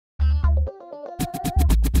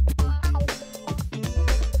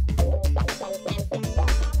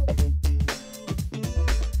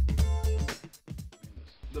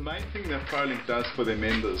what Prolink does for their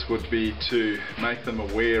members would be to make them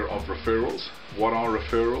aware of referrals. What are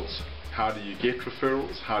referrals? How do you get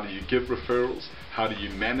referrals? How do you give referrals? How do you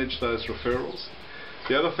manage those referrals?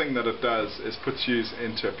 The other thing that it does is puts you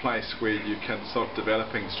into a place where you can start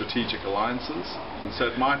developing strategic alliances. So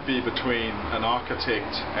it might be between an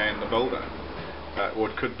architect and a builder, or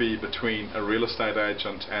it could be between a real estate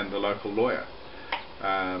agent and the local lawyer,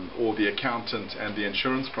 or the accountant and the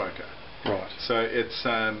insurance broker. Right. So it's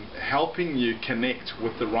helping you connect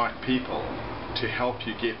with the right people to help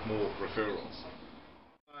you get more referrals.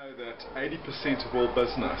 I know that 80% of all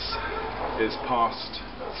business is passed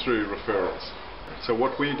through referrals. So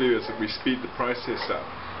what we do is that we speed the process up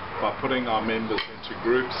by putting our members into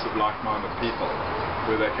groups of like-minded people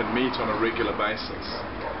where they can meet on a regular basis,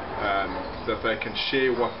 that they can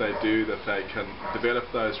share what they do, that they can develop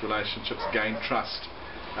those relationships, gain trust,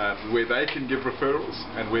 where they can give referrals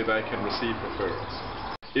and where they can receive referrals.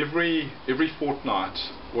 Every fortnight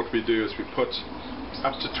what we do is we put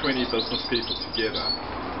up to 20 business people together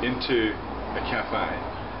into a cafe,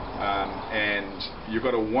 and you've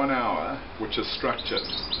got a 1 hour which is structured,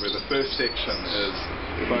 where the first section is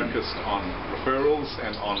focused on referrals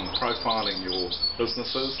and on profiling your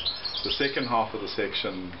businesses. The second half of the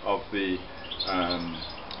section of the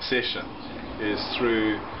session is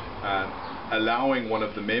through allowing one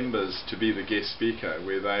of the members to be the guest speaker,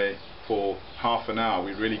 where they, for half an hour,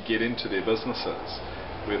 we really get into their businesses,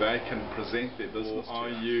 where they can present their business. Or are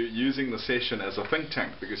you using the session as a think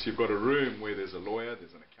tank, because you've got a room where there's a lawyer,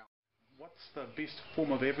 there's an accountant. What's the best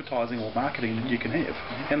form of advertising or marketing you can have?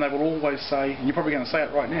 And they will always say, and you're probably going to say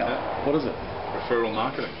it right now, what is it? Referral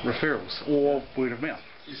marketing. Referrals, or word of mouth.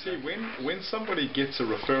 You see, when somebody gets a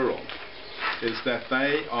referral, is that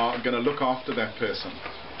they are going to look after that person.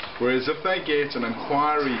 Whereas if they get an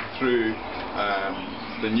inquiry through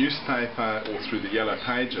the newspaper or through the yellow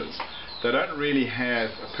pages, they don't really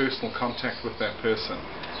have a personal contact with that person.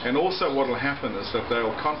 And also what will happen is that they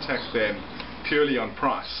will contact them purely on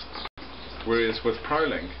price. Whereas with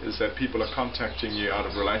Prolink is that people are contacting you out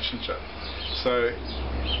of relationship. So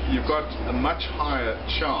you've got a much higher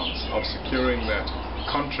chance of securing that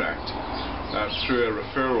contract through a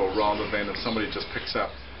referral, rather than if somebody just picks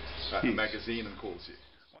up a magazine and calls you.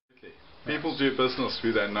 People do business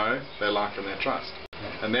who they know, they like, and they trust.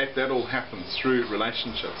 And that all happens through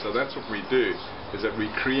relationships. So that's what we do, is that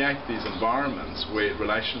we create these environments where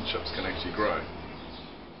relationships can actually grow.